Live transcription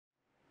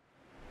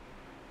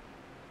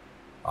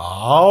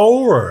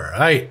All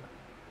right.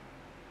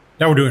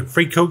 Now we're doing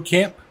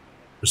FreeCodeCamp,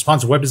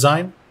 responsive web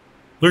design,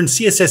 learn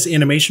CSS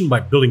animation by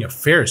building a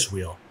Ferris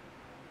wheel.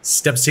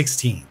 Step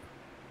 16.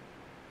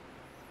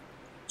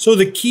 So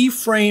the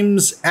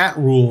keyframes at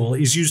rule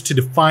is used to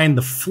define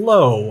the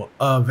flow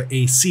of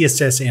a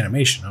CSS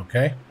animation,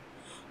 okay?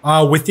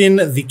 Within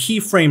the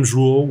keyframes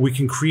rule, we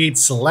can create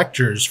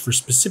selectors for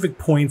specific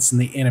points in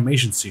the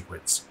animation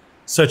sequence,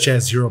 such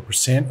as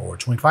 0% or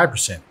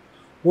 25%,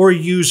 or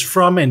use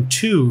from and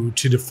to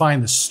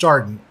define the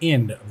start and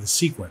end of the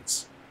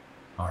sequence.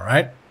 All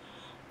right.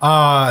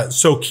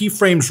 So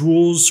keyframes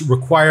rules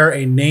require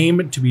a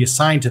name to be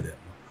assigned to them,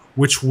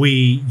 which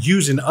we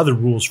use in other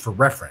rules for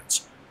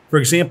reference. For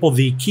example,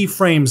 the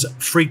keyframes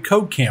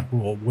FreeCodeCamp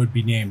rule would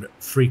be named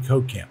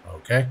FreeCodeCamp,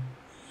 okay?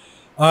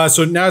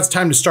 So now it's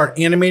time to start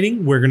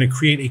animating. We're going to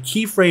create a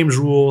keyframes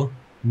rule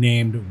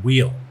named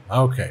wheel.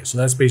 Okay, so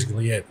that's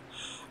basically it.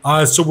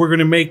 So we're going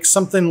to make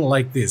something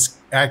like this,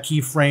 at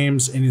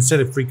keyframes, and instead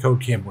of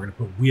FreeCodeCamp, we're going to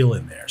put wheel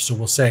in there. So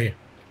we'll say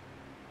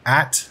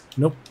at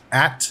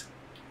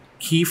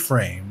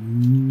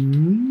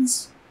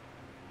keyframes.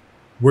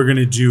 We're going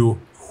to do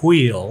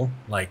wheel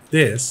like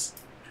this.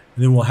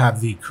 And then we'll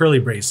have the curly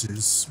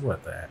braces.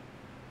 What the heck?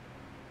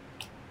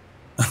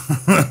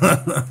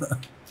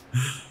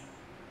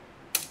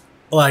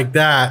 Like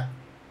that.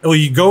 Oh,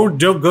 you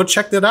go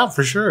check that out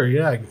for sure.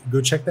 Yeah,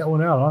 go check that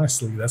one out.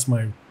 Honestly, that's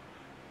my.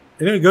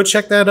 Anyway, go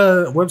check that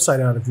website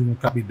out if you want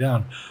to copy it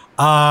down.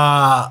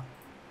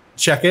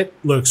 Check it.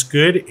 Looks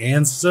good,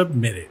 and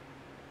submit it.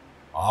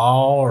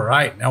 All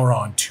right, now we're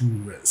on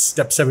to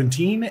step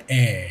 17,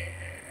 and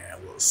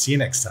we'll see you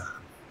next time.